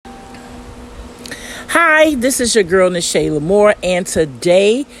Hi, this is your girl, Nishay Lamore, and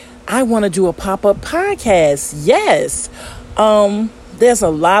today I want to do a pop-up podcast. Yes, there's a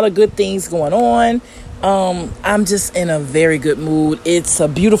lot of good things going on. I'm just in a very good mood. It's a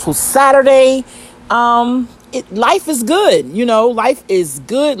beautiful Saturday. Life is good. Life is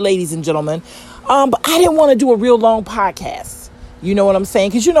good, ladies and gentlemen. But I didn't want to do a real long podcast. You know what I'm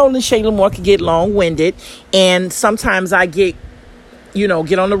saying? Because Nishay Lamore can get long-winded, and sometimes I get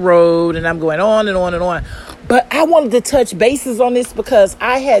on the road and I'm going on and on and on. But I wanted to touch bases on this because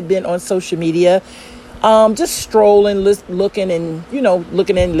I had been on social media, just strolling, looking and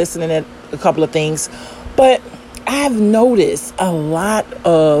listening at a couple of things. But I've noticed a lot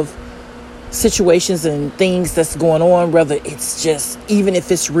of situations and things that's going on, whether it's just, even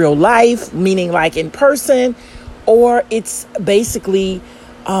if it's real life, meaning like in person, or it's basically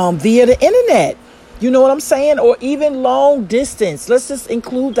via the internet. You know what I'm saying? Or even long distance. Let's just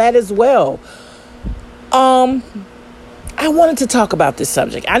include that as well. I wanted to talk about this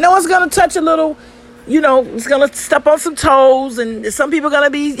subject. I know it's going to touch a little, it's going to step on some toes, and some people are going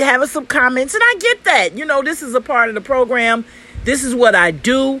to be having some comments, and I get that. This is a part of the program. This is what I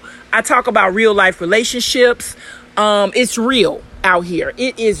do. I talk about real life relationships. It's real out here.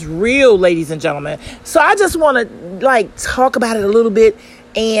 It is real, ladies and gentlemen. So I just want to talk about it a little bit,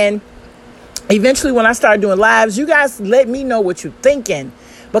 and eventually, when I start doing lives, you guys let me know what you're thinking,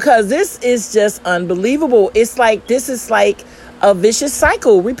 because this is just unbelievable. This is like a vicious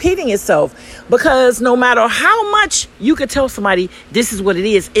cycle repeating itself, because no matter how much you could tell somebody this is what it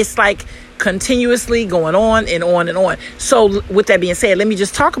is, it's like continuously going on and on and on. So with that being said, let me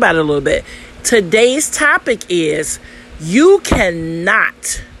just talk about it a little bit. Today's topic is you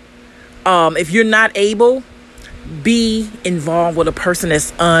cannot, if you're not able, be involved with a person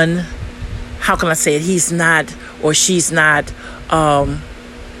that's how can I say it? He's not or she's not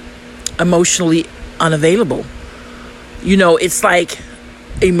emotionally unavailable. It's like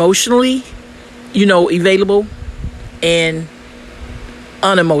emotionally, available and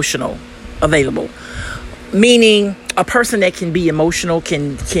unemotional available. Meaning a person that can be emotional,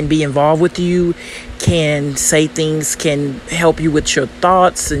 can be involved with you, can say things, can help you with your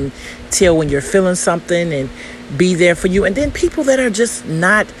thoughts and tell when you're feeling something and be there for you. And then people that are just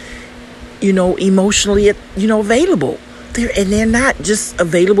not emotionally, available. They're not just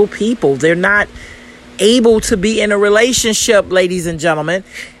available people. They're not able to be in a relationship, ladies and gentlemen.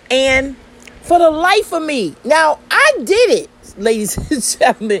 And for the life of me, now I did it, ladies and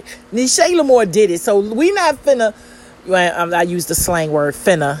gentlemen. Nishay Lamore did it. So we not finna, I use the slang word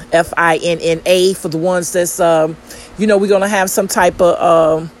finna, F-I-N-N-A, for the ones that's, we're going to have some type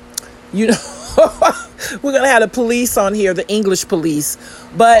of, we're going to have the police on here, the English police.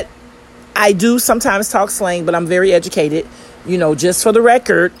 But I do sometimes talk slang, but I'm very educated. Just for the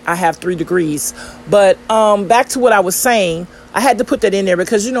record, I have 3 degrees. But back to what I was saying, I had to put that in there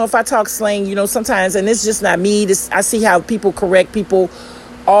because, if I talk slang, sometimes, and it's just not me. I see how people correct people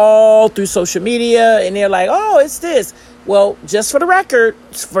all through social media, and they're like, oh, it's this. Well, just for the record,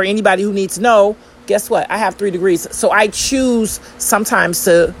 for anybody who needs to know, guess what? I have 3 degrees. So I choose sometimes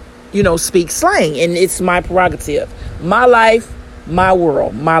to, speak slang, and it's my prerogative. My life, my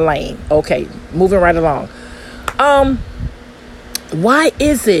world, my lane. Okay, moving right along. Why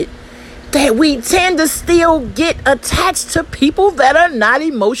is it that we tend to still get attached to people that are not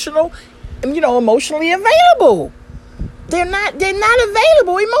emotionally available? They're not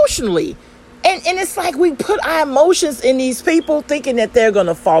available emotionally. And it's like we put our emotions in these people thinking that they're going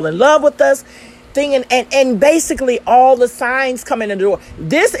to fall in love with us. And basically all the signs coming in the door.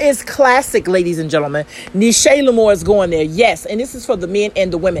 This is classic, ladies and gentlemen. Nishay Lamore is going there. Yes. And this is for the men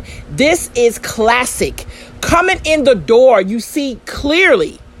and the women. This is classic. Coming in the door, you see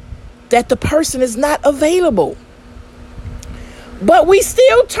clearly that the person is not available. But we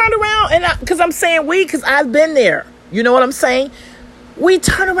still turn around, and because I'm saying we, because I've been there. You know what I'm saying? We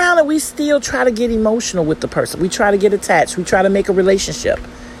turn around and we still try to get emotional with the person. We try to get attached. We try to make a relationship.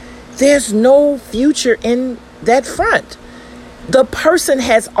 There's no future in that front. The person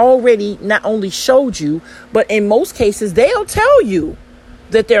has already not only showed you, but in most cases, they'll tell you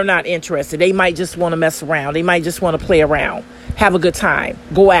that they're not interested. They might just want to mess around. They might just want to play around, have a good time,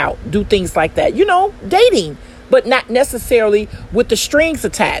 go out, do things like that. Dating, but not necessarily with the strings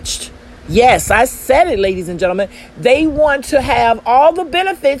attached. Yes, I said it, ladies and gentlemen. They want to have all the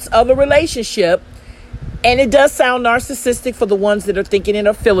benefits of a relationship. And it does sound narcissistic for the ones that are thinking it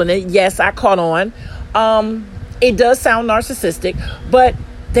or feeling it. Yes, I caught on. It does sound narcissistic, but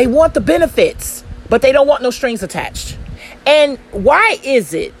they want the benefits, but they don't want no strings attached. And why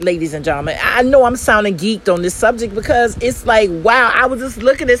is it, ladies and gentlemen? I know I'm sounding geeked on this subject because it's like, wow, I was just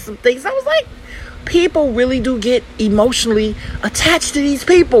looking at some things. I was like, people really do get emotionally attached to these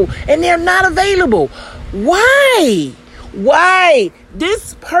people and they're not available. Why? Why?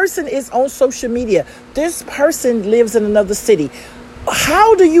 This person is on social media. This person lives in another city.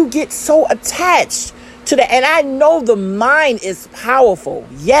 How do you get so attached to that? And I know the mind is powerful.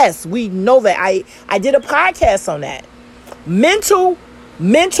 Yes, we know that. I did a podcast on that. Mental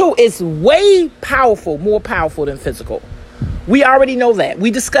is way powerful, more powerful than physical. We already know that.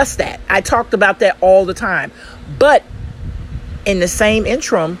 We discussed that. I talked about that all the time. But in the same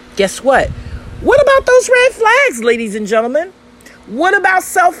interim, guess what? What about those red flags, ladies and gentlemen? What about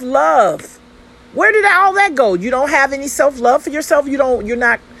self-love? Where did all that go? You don't have any self-love for yourself. You're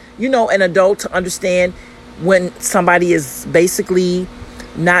not, an adult to understand when somebody is basically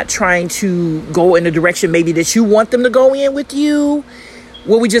not trying to go in the direction maybe that you want them to go in with you.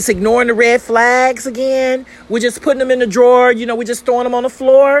 Were we just ignoring the red flags again? We're just putting them in the drawer. We're just throwing them on the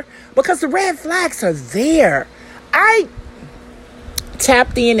floor because the red flags are there. I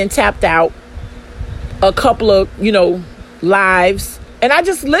tapped in and tapped out a couple of, lives, and I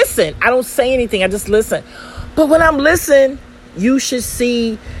just listen. I don't say anything. I just listen. But when I'm listening, you should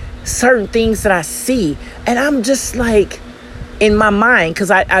see certain things that I see. And I'm just like, in my mind, because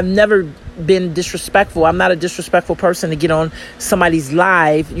I've never been disrespectful. I'm not a disrespectful person to get on somebody's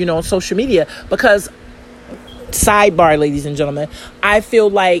live, on social media, because sidebar, ladies and gentlemen, I feel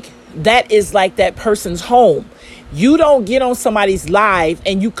like that is like that person's home. You don't get on somebody's live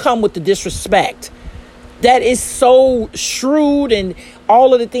and you come with the disrespect. That is so shrewd and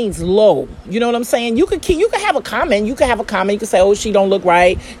all of the things low. You know what I'm saying? You can have a comment. You can say, oh, she don't look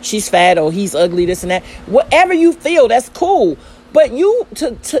right. She's fat, or he's ugly, this and that. Whatever you feel, that's cool. But you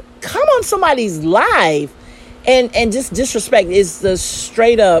to come on somebody's live and just disrespect is the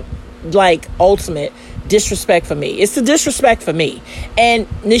straight up like ultimate disrespect for me. It's the disrespect for me. And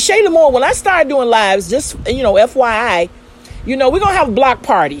Nisha Lamore, when I started doing lives, just FYI, we're going to have block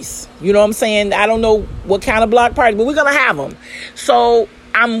parties. You know what I'm saying? I don't know what kind of block party, but we're going to have them. So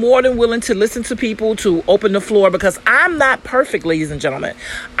I'm more than willing to listen to people, to open the floor, because I'm not perfect, ladies and gentlemen.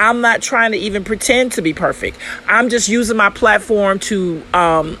 I'm not trying to even pretend to be perfect. I'm just using my platform to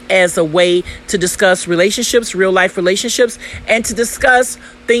as a way to discuss relationships, real life relationships, and to discuss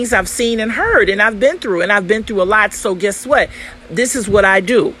things I've seen and heard and I've been through. And I've been through a lot. So guess what? This is what I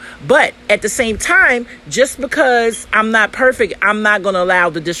do. But at the same time, just because I'm not perfect, I'm not going to allow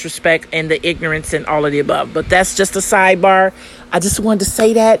the disrespect and the ignorance and all of the above. But that's just a sidebar. I just wanted to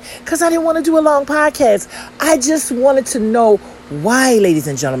say that because I didn't want to do a long podcast. I just wanted to know why, ladies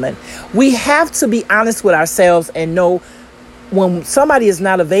and gentlemen. We have to be honest with ourselves and know when somebody is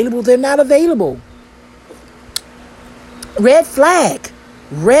not available, they're not available. Red flag,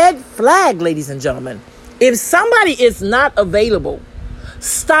 ladies and gentlemen. If somebody is not available,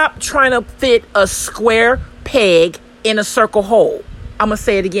 stop trying to fit a square peg in a circle hole. I'm going to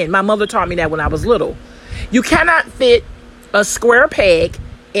say it again. My mother taught me that when I was little. You cannot fit a square peg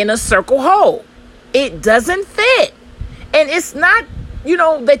in a circle hole. It doesn't fit. And it's not,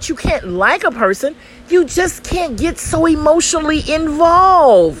 that you can't like a person. You just can't get so emotionally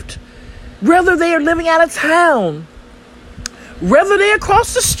involved. Whether they are living out of town, whether they're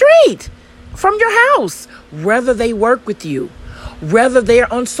across the street from your house, whether they work with you, whether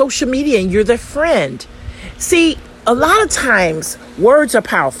they're on social media and you're their friend. See, a lot of times words are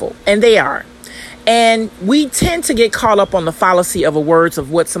powerful, and they are. And we tend to get caught up on the fallacy of the words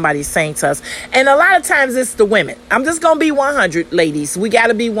of what somebody's saying to us. And a lot of times it's the women. I'm just going to be 100, ladies. We got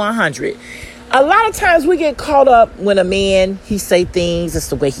to be 100. A lot of times we get caught up when a man, he say things. It's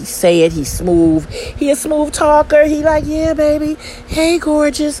the way he say it. He's smooth. He a smooth talker. He like, yeah, baby. Hey,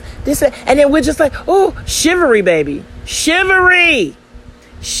 gorgeous. This and then we're just like, oh, shivery, baby. Shivery.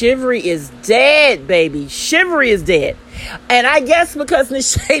 Shivery is dead, baby. Shivery is dead. And I guess because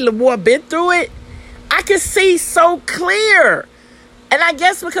Nisha Lamore been through it, I can see so clear. And I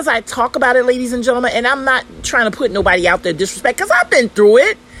guess because I talk about it, ladies and gentlemen, and I'm not trying to put nobody out there disrespect, because I've been through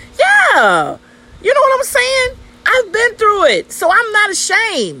it. Yeah. You know what I'm saying? I've been through it. So I'm not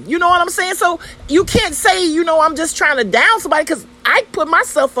ashamed. You know what I'm saying? So you can't say, I'm just trying to down somebody, because I put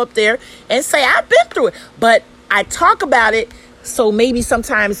myself up there and say I've been through it. But I talk about it so maybe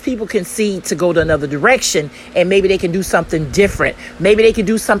sometimes people can see to go to another direction, and maybe they can do something different. Maybe they can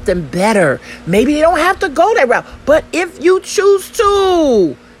do something better. Maybe they don't have to go that route. But if you choose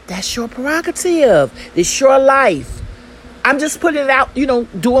to, that's your prerogative. It's your life. I'm just putting it out,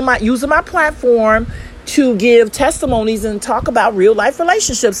 using my platform to give testimonies and talk about real life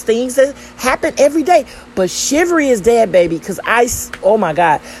relationships, things that happen every day. But Shivery is dead, baby, because oh my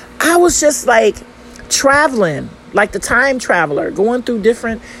God, I was just like traveling, like the time traveler, going through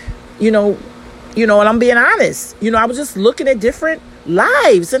different, and I'm being honest, I was just looking at different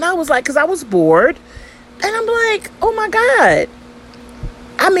lives, and I was like, because I was bored, and I'm like, oh my God.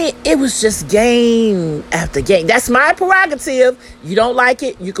 I mean, it was just game after game. That's my prerogative. You don't like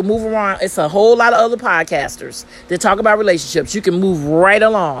it, you can move around. It's a whole lot of other podcasters that talk about relationships. You can move right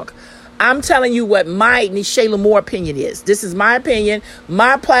along. I'm telling you what my Nisha Lamore opinion is. This is my opinion,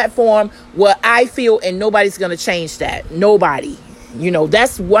 my platform, what I feel, and nobody's going to change that. Nobody.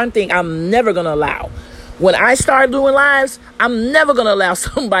 That's one thing I'm never going to allow. When I start doing lives, I'm never going to allow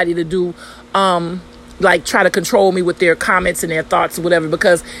somebody to do try to control me with their comments and their thoughts or whatever,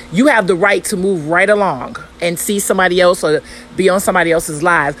 because you have the right to move right along and see somebody else or be on somebody else's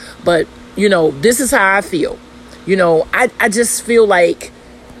live. But, this is how I feel. I just feel like,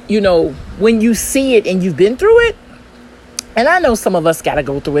 when you see it and you've been through it, and I know some of us got to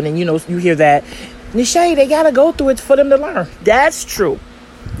go through it, and, you hear that, Nisha, they got to go through it for them to learn. That's true.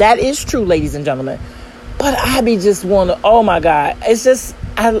 That is true, ladies and gentlemen. But I be just wondering, oh my God, it's just,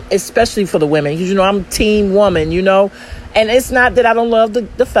 especially for the women, because, I'm team woman, and it's not that I don't love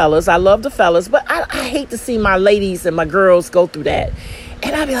the fellas. I love the fellas, but I hate to see my ladies and my girls go through that.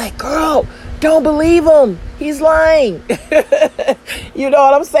 And I be like, girl, don't believe him. He's lying. You know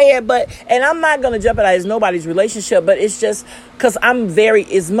what I'm saying? And I'm not going to jeopardize nobody's relationship, but it's just because I'm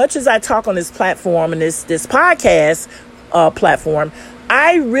as much as I talk on this platform and this podcast platform,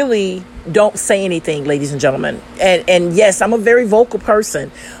 I really don't say anything, ladies and gentlemen. And yes, I'm a very vocal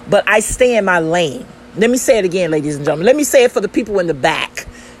person, but I stay in my lane. Let me say it again, ladies and gentlemen. Let me say it for the people in the back.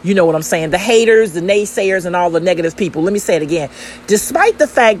 You know what I'm saying? The haters, the naysayers, and all the negative people. Let me say it again. Despite the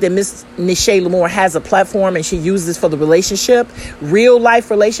fact that Miss Nisha Lamore has a platform and she uses for the relationship, real life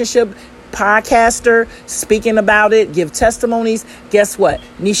relationship, podcaster, speaking about it, give testimonies. Guess what?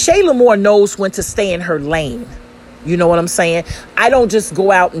 Nisha Lamore knows when to stay in her lane. You know what I'm saying? I don't just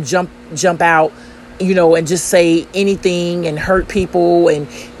go out and jump out, and just say anything and hurt people and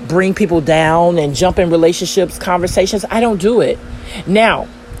bring people down and jump in relationships, conversations. I don't do it. Now,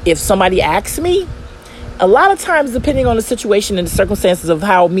 if somebody asks me, a lot of times, depending on the situation and the circumstances of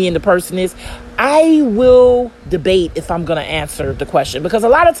how me and the person is, I will debate if I'm going to answer the question, because a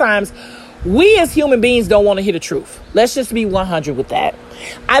lot of times we as human beings don't want to hear the truth. Let's just be 100 with that.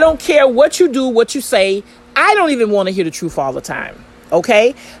 I don't care what you do, what you say. I don't even want to hear the truth all the time.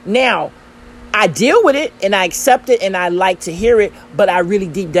 Okay. Now, I deal with it and I accept it and I like to hear it, but I really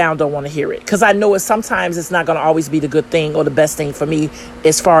deep down don't want to hear it, because I know sometimes it's not going to always be the good thing or the best thing for me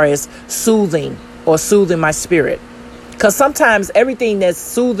as far as soothing my spirit. Because sometimes everything that's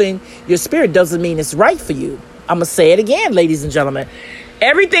soothing your spirit doesn't mean it's right for you. I'm going to say it again, ladies and gentlemen.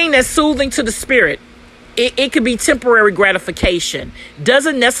 Everything that's soothing to the spirit, it could be temporary gratification.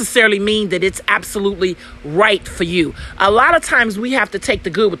 Doesn't necessarily mean that it's absolutely right for you. A lot of times we have to take the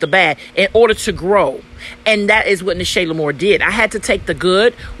good with the bad in order to grow. And that is what Nisha Lamore did. I had to take the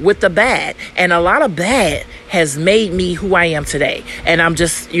good with the bad. And a lot of bad has made me who I am today. And I'm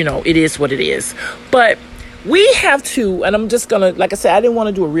just, it is what it is. But we have to, and I'm just going to, like I said, I didn't want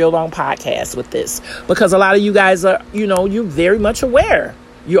to do a real long podcast with this, because a lot of you guys are, you're very much aware.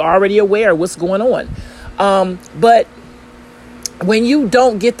 You're already aware of what's going on. But when you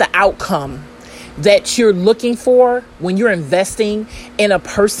don't get the outcome that you're looking for, when you're investing in a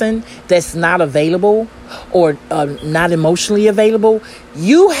person that's not available or not emotionally available,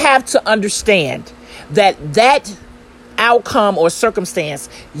 you have to understand that outcome or circumstance,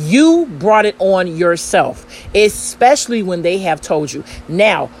 you brought it on yourself, especially when they have told you.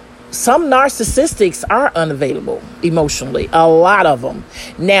 Now, some narcissists are unavailable emotionally, a lot of them.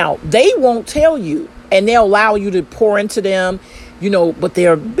 Now, they won't tell you, and they'll allow you to pour into them, but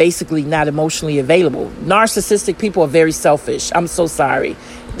they're basically not emotionally available. Narcissistic people are very selfish. I'm so sorry.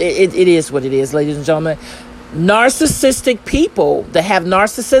 It is what it is, ladies and gentlemen. Narcissistic people that have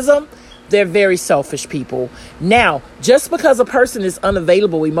narcissism, they're very selfish people. Now, just because a person is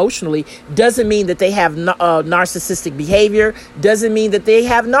unavailable emotionally doesn't mean that they have narcissistic behavior, doesn't mean that they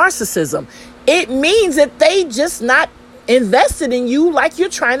have narcissism. It means that they just not invested in you like you're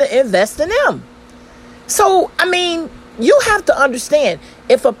trying to invest in them. So, you have to understand,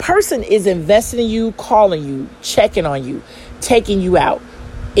 if a person is investing in you, calling you, checking on you, taking you out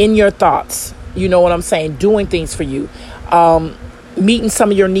in your thoughts, you know what I'm saying, doing things for you, meeting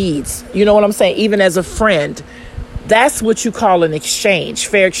some of your needs, you know what I'm saying, even as a friend, that's what you call an exchange,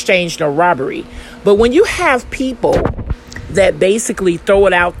 fair exchange, no robbery. But when you have people that basically throw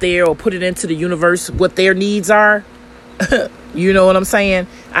it out there or put it into the universe what their needs are. You know what I'm saying?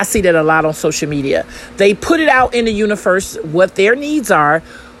 I see that a lot on social media. They put it out in the universe what their needs are,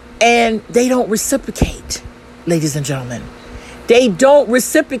 and they don't reciprocate, ladies and gentlemen. They don't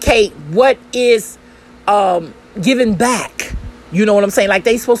reciprocate what is given back. You know what I'm saying? Like,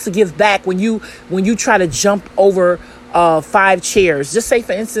 they supposed to give back when you try to jump over 5 chairs. Just say,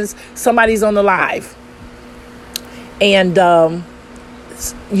 for instance, somebody's on the live, and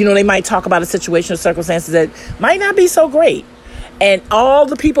they might talk about a situation or circumstances that might not be so great. And all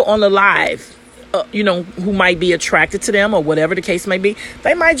the people on the live, who might be attracted to them or whatever the case may be,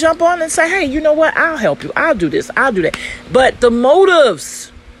 they might jump on and say, hey, you know what? I'll help you. I'll do this. I'll do that. But the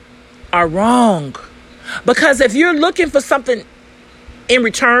motives are wrong. Because if you're looking for something in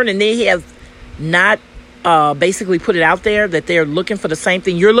return and they have not basically put it out there that they're looking for the same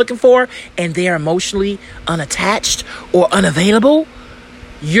thing you're looking for, and they're emotionally unattached or unavailable,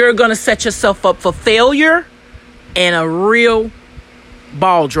 you're going to set yourself up for failure and a real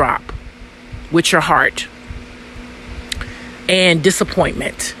ball drop with your heart and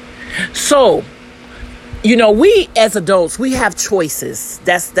disappointment. So, we as adults, we have choices.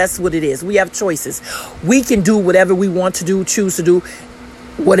 That's what it is. We have choices. We can do whatever we want to do, choose to do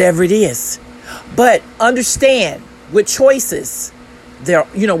whatever it is. But understand, with choices,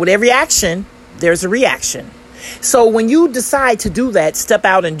 with every action, there's a reaction. So when you decide to do that, step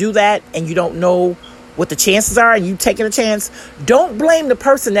out and do that, and you don't know what the chances are, and you taking a chance, don't blame the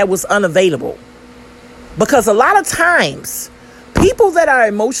person that was unavailable. Because a lot of times, people that are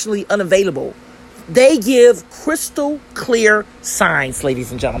emotionally unavailable, they give crystal clear signs,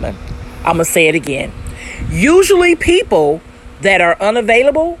 ladies and gentlemen. I'm going to say it again. Usually people that are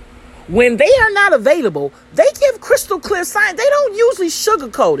unavailable, when they are not available, they give crystal clear signs. They don't usually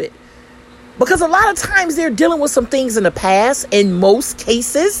sugarcoat it. Because a lot of times they're dealing with some things in the past, in most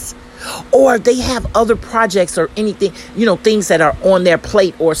cases, or they have other projects or anything, things that are on their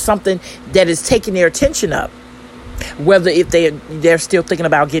plate or something that is taking their attention up. Whether if they're still thinking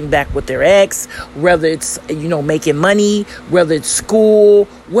about getting back with their ex, whether it's, making money, whether it's school,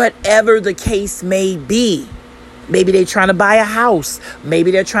 whatever the case may be. Maybe they're trying to buy a house. Maybe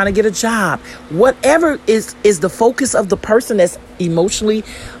they're trying to get a job. Whatever is the focus of the person that's emotionally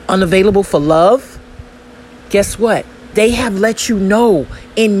unavailable for love, guess what? They have let you know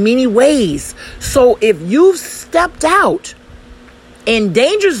in many ways. So if you've stepped out in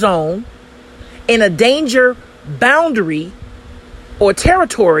danger zone, in a danger boundary or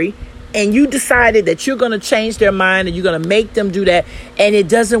territory, and you decided that you're going to change their mind and you're going to make them do that, and it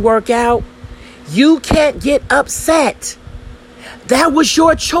doesn't work out, you can't get upset. That was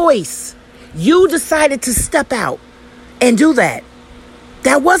your choice. You decided to step out and do that.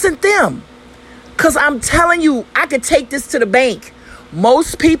 That wasn't them. Because I'm telling you, I could take this to the bank.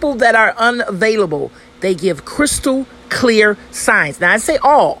 Most people that are unavailable, they give crystal clear signs. Now, I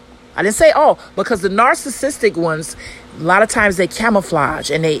didn't say all, because the narcissistic ones, a lot of times they camouflage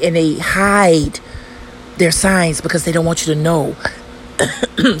and they hide their signs because they don't want you to know.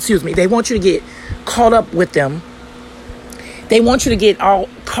 Excuse me. They want you to get caught up with them. They want you to get all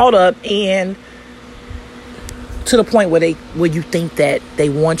caught up and to the point where you think that they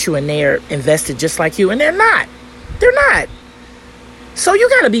want you and they're invested just like you, and they're not. They're not. So you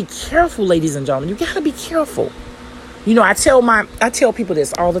got to be careful, ladies and gentlemen. You got to be careful. I tell people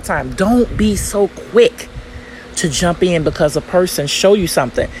this all the time. Don't be so quick to jump in because a person show you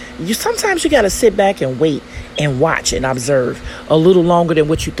something. Sometimes you got to sit back and wait and watch and observe a little longer than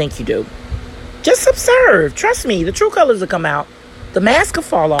what you think you do. Just observe. Trust me, the true colors will come out. The mask will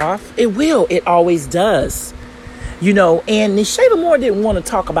fall off. It will. It always does. And Shayla Moore didn't want to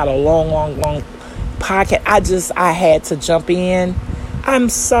talk about a long podcast. I had to jump in. I'm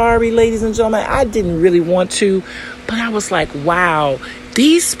sorry, ladies and gentlemen. I didn't really want to, but I was like, wow,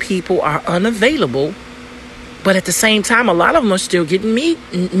 these people are unavailable. But at the same time, a lot of them are still getting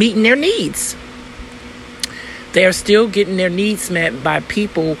meeting their needs. They're still getting their needs met by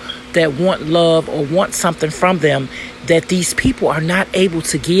people that want love or want something from them that these people are not able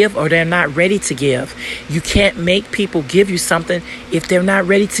to give, or they're not ready to give. You can't make people give you something if they're not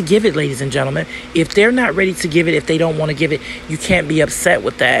ready to give it, ladies and gentlemen. If they're not ready to give it, if they don't want to give it, you can't be upset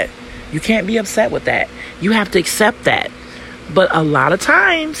with that. You can't be upset with that. You have to accept that. But a lot of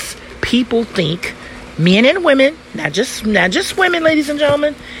times, people think, men and women, not just women, ladies and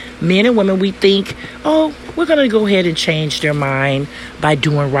gentlemen, men and women, we think, oh, we're going to go ahead and change their mind by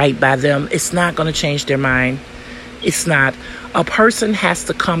doing right by them. It's not going to change their mind. It's not. A person has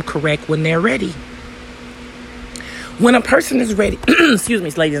to come correct when they're ready. When a person is ready, excuse me,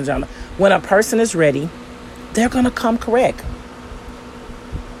 ladies and gentlemen, when a person is ready, they're going to come correct.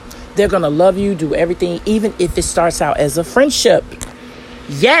 They're going to love you, do everything, even if it starts out as a friendship.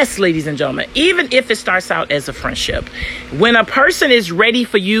 Yes, ladies and gentlemen, even if it starts out as a friendship. When a person is ready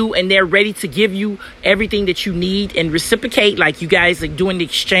for you and they're ready to give you everything that you need and reciprocate, like you guys are doing the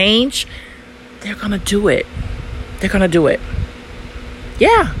exchange, they're going to do it. They're going to do it.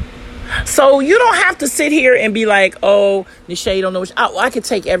 Yeah. So you don't have to sit here and be like, oh, Nisha, don't know. I could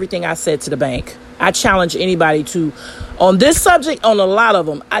take everything I said to the bank. I challenge anybody to, on this subject, on a lot of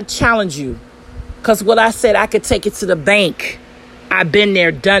them, I challenge you. Because what I said, I could take it to the bank. I've been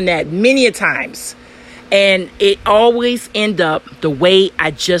there, done that many a times. And it always end up the way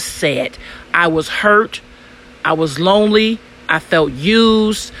I just said. I was hurt. I was lonely. I felt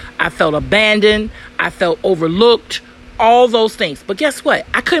used. I felt abandoned. I felt overlooked. All those things. But guess what?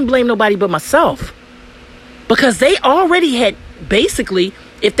 I couldn't blame nobody but myself. Because they already had basically,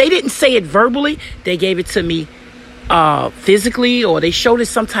 if they didn't say it verbally, they gave it to me physically, or they showed it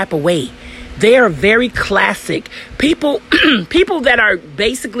some type of way. They are very classic. People that are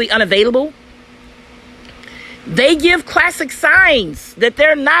basically unavailable, they give classic signs that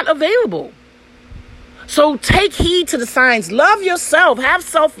they're not available. So take heed to the signs. Love yourself. Have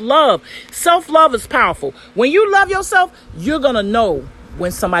self-love. Self-love is powerful. When you love yourself, you're going to know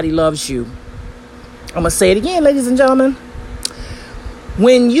when somebody loves you. I'm going to say it again, ladies and gentlemen.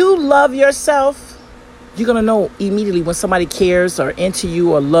 When you love yourself, you're going to know immediately when somebody cares or into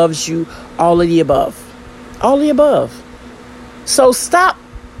you or loves you. All of the above. All of the above. So stop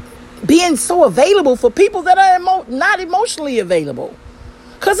being so available for people that are not emotionally available.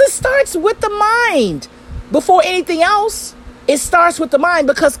 Because it starts with the mind. Before anything else, it starts with the mind,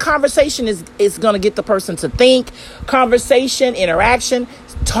 because conversation is going to get the person to think. Conversation, interaction,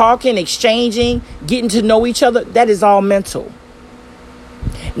 talking, exchanging, getting to know each other, that is all mental.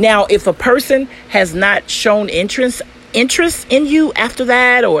 Now, if a person has not shown interest in you after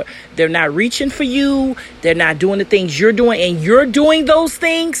that, or they're not reaching for you, they're not doing the things you're doing, and you're doing those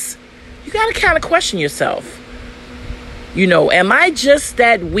things, you got to kind of question yourself. You know, am I just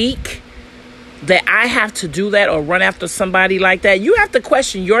that weak that I have to do that or run after somebody like that? You have to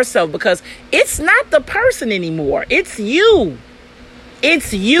question yourself, because it's not the person anymore. It's you.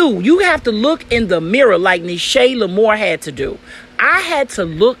 It's you. You have to look in the mirror like Nisha Lamore had to do. I had to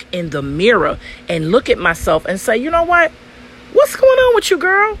look in the mirror and look at myself and say, you know what? What's going on with you,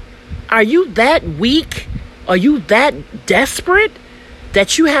 girl? Are you that weak? Are you that desperate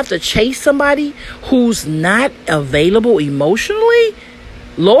that you have to chase somebody who's not available emotionally?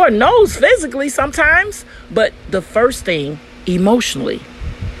 Lord knows physically sometimes, but the first thing, emotionally.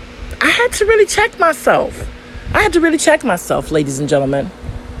 I had to really check myself. Ladies and gentlemen.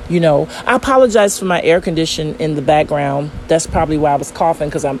 You know, I apologize for my air condition in the background. That's probably why I was coughing,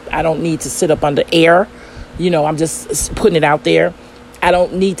 because I don't need to sit up under air. You know, I'm just putting it out there. I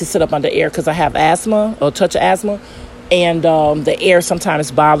don't need to sit up under air because I have asthma, or a touch of asthma. And the air sometimes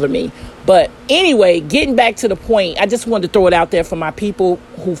bother me. But anyway, getting back to the point, I just wanted to throw it out there for my people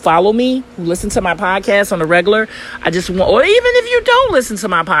who follow me, who listen to my podcast on a regular. Or even if you don't listen to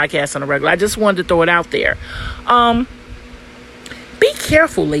my podcast on a regular, I just wanted to throw it out there. Be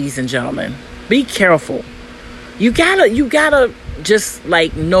careful, ladies and gentlemen. Be careful. You gotta just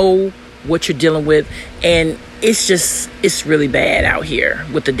like know what you're dealing with. And it's really bad out here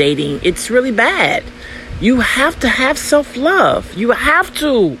with the dating. It's really bad. You have to have self-love. You have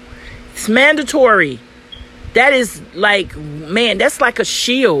to. It's mandatory. That is like, man, that's like a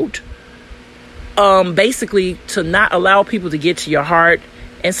shield. Basically to not allow people to get to your heart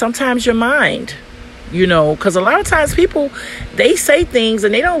and sometimes your mind. You know, because a lot of times people, they say things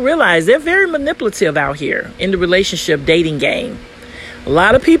and they don't realize they're very manipulative out here in the relationship dating game. A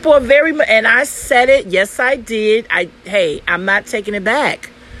lot of people are and I said it. Yes, I did. I'm not taking it back.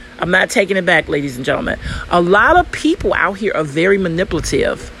 I'm not taking it back, ladies and gentlemen. A lot of people out here are very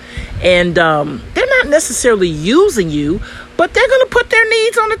manipulative, and they're not necessarily using you, but they're going to put their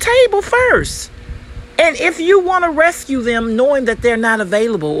needs on the table first. And if you want to rescue them knowing that they're not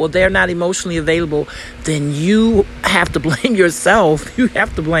available or they're not emotionally available, then you have to blame yourself. You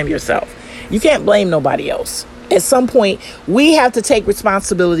have to blame yourself. You can't blame nobody else. At some point, we have to take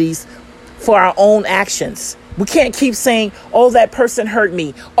responsibilities for our own actions. We can't keep saying, oh, that person hurt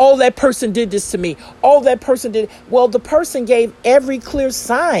me. Oh, that person did this to me. Oh, that person did. Well, the person gave every clear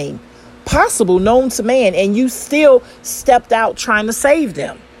sign possible known to man, and you still stepped out trying to save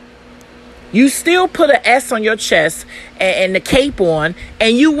them. You still put an S on your chest and the cape on,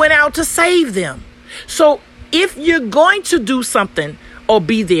 and you went out to save them. So if you're going to do something or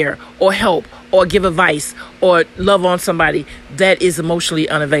be there or help or give advice or love on somebody that is emotionally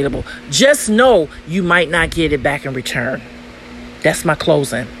unavailable. Just know you might not get it back in return. That's my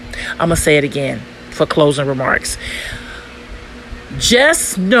closing. I'm going to say it again for closing remarks.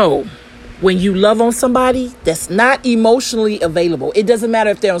 Just know when you love on somebody that's not emotionally available, it doesn't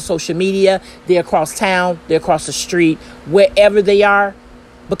matter if they're on social media, they're across town, they're across the street, wherever they are,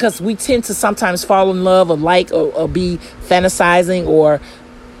 because we tend to sometimes fall in love or like or be fantasizing or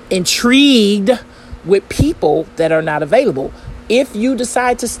intrigued with people that are not available. If you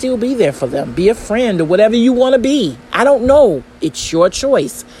decide to still be there for them, be a friend or whatever you want to be, I don't know. It's your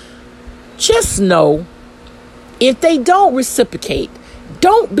choice. Just know if they don't reciprocate,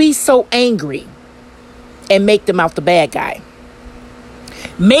 don't be so angry and make them out the bad guy.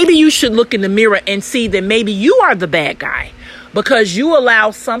 Maybe you should look in the mirror and see that maybe you are the bad guy because you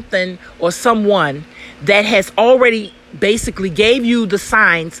allow something or someone that has already basically gave you the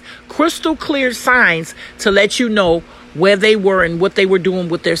signs, crystal clear signs to let you know where they were and what they were doing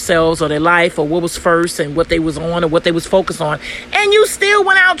with themselves or their life or what was first and what they was on or what they was focused on. And you still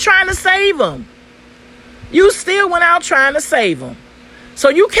went out trying to save them. So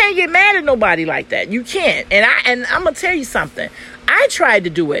you can't get mad at nobody like that. You can't. And I'm going to tell you something. I tried to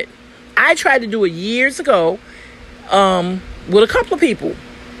do it. Years ago with a couple of people.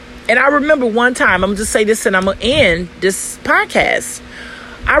 And I remember one time, I'm going to just say this and I'm going to end this podcast.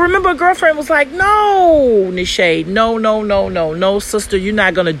 I remember a girlfriend was like, no, Nisha, no, sister, you're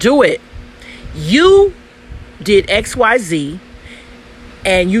not going to do it. You did XYZ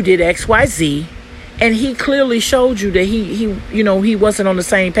and you did XYZ. And he clearly showed you that he wasn't on the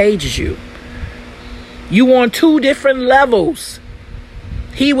same page as you. You on two different levels.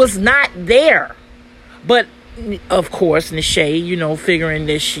 He was not there. But of course, Nisha, figuring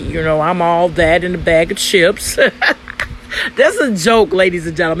that I'm all that in a bag of chips. That's a joke, ladies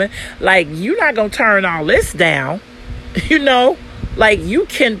and gentlemen. Like, you're not going to turn all this down. Like, you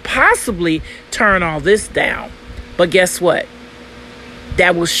can possibly turn all this down. But guess what?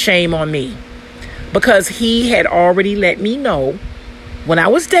 That was shame on me. Because he had already let me know when I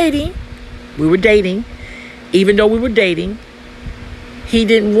was dating, even though we were dating, he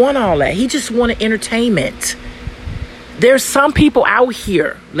didn't want all that. He just wanted entertainment. There's some people out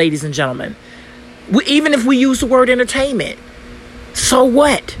here, ladies and gentlemen, even if we use the word entertainment, so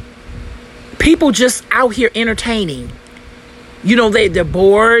what? People just out here entertaining. They're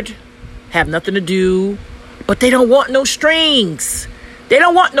bored, have nothing to do, but they don't want no strings.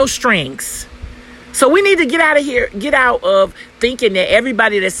 So we need to get out of thinking that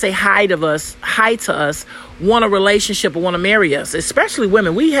everybody that say hi to us, want a relationship or want to marry us, especially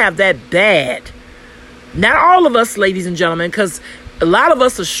women. We have that bad. Not all of us, ladies and gentlemen, because a lot of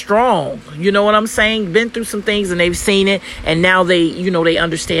us are strong. You know what I'm saying? Been through some things and they've seen it. And now they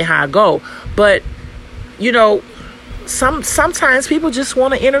understand how I go. But, sometimes people just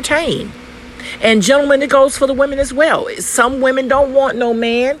want to entertain. And gentlemen, it goes for the women as well. Some women don't want no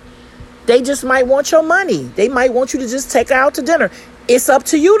man. They just might want your money. They might want you to just take her out to dinner. It's up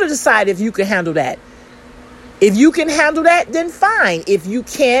to you to decide if you can handle that. If you can handle that, then fine. If you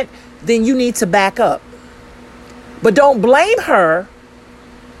can't, then you need to back up. But don't blame her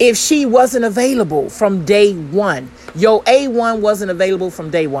if she wasn't available from day one. Your A1 wasn't available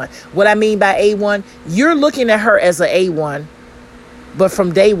from day one. What I mean by A1, you're looking at her as an A1, but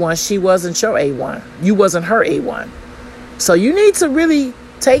from day one, she wasn't your A1. You wasn't her A1. So you need to really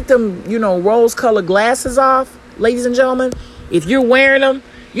take them, rose-colored glasses off, ladies and gentlemen. If you're wearing them,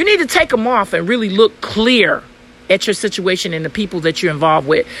 you need to take them off and really look clear at your situation and the people that you're involved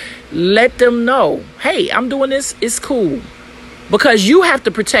with. Let them know, hey, I'm doing this. It's cool. Because you have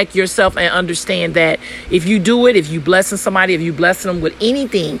to protect yourself and understand that if you do it, if you blessing somebody, if you blessing them with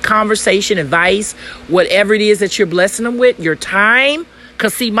anything, conversation, advice, whatever it is that you're blessing them with, your time.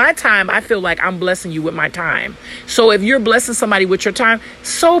 Because see, my time, I feel like I'm blessing you with my time. So if you're blessing somebody with your time,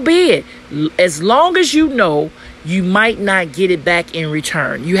 so be it. As long as you know you might not get it back in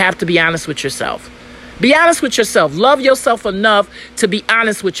return. You have to be honest with yourself. Be honest with yourself. Love yourself enough to be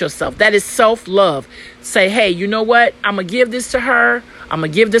honest with yourself. That is self-love. Say, hey, you know what? I'm going to give this to her. I'm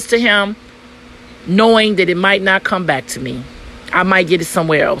going to give this to him, knowing that it might not come back to me. I might get it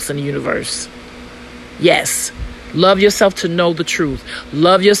somewhere else in the universe. Yes. Love yourself to know the truth.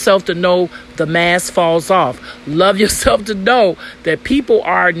 Love yourself to know the mask falls off. Love yourself to know that people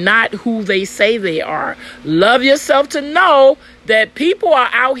are not who they say they are. Love yourself to know that people are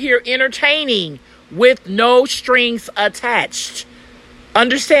out here entertaining with no strings attached.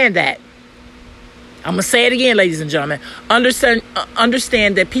 Understand that. I'm going to say it again, ladies and gentlemen. Understand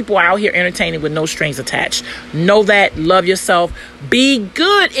that people are out here entertaining with no strings attached. Know that. Love yourself. Be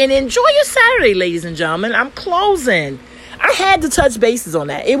good and enjoy your Saturday, ladies and gentlemen. I'm closing. I had to touch bases on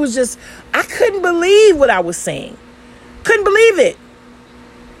that. It was just, I couldn't believe what I was saying. Couldn't believe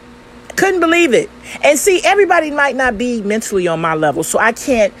it. And see, everybody might not be mentally on my level, so I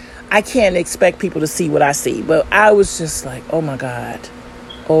can't expect people to see what I see. But I was just like, oh my God.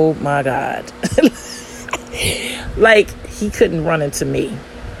 Like, he couldn't run into me.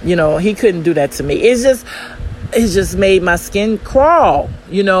 He couldn't do that to me. It just made my skin crawl,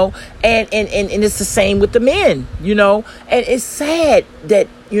 and it's the same with the men, and it's sad that,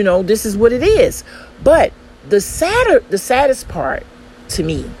 this is what it is. But the saddest part to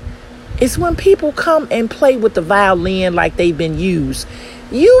me is when people come and play with the violin like they've been used.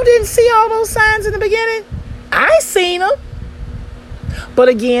 You didn't see all those signs in the beginning? I seen them. But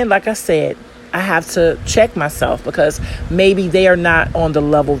again, like I said, I have to check myself because maybe they are not on the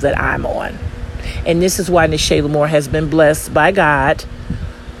level that I'm on. And this is why Nichelle Moore has been blessed by God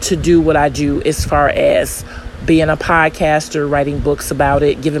to do what I do as far as being a podcaster, writing books about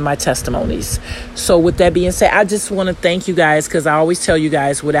it, giving my testimonies. So with that being said, I just want to thank you guys because I always tell you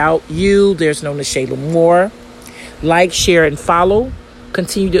guys, without you, there's no Nichelle Moore. Like, share, and follow.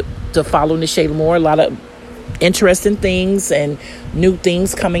 Continue to follow Nichelle Moore. A lot of interesting things and new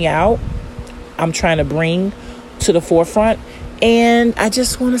things coming out I'm trying to bring to the forefront. And I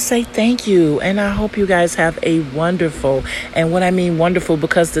just want to say thank you. And I hope you guys have a wonderful, and what I mean wonderful,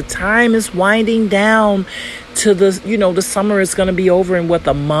 because the time is winding down to the summer is going to be over in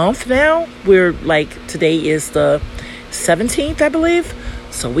a month now. We're today is the 17th, I believe.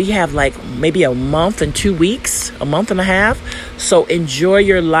 So we have maybe a month and 2 weeks, a month and a half. So enjoy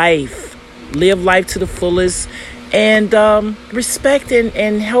your life, live life to the fullest, and respect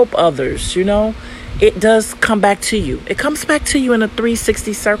and help others. It does come back to you. It comes back to you in a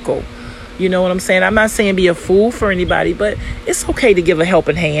 360 circle. You know what I'm saying? I'm not saying be a fool for anybody, but it's okay to give a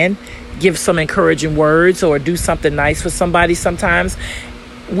helping hand, give some encouraging words, or do something nice for somebody. Sometimes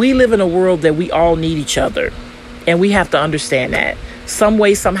we live in a world that we all need each other, and we have to understand that. Some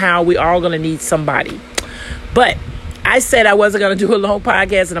way, somehow, we all going to need somebody. But I said I wasn't going to do a long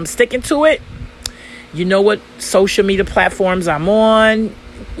podcast, and I'm sticking to it. You know what social media platforms I'm on,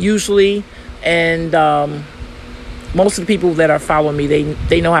 usually. And most of the people that are following me,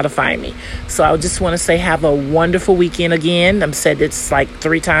 they know how to find me. So I just want to say have a wonderful weekend again. I've said it's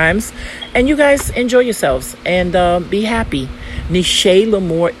 3 times. And you guys enjoy yourselves and be happy. Nichelle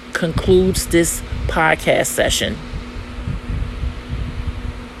Moore concludes this podcast session.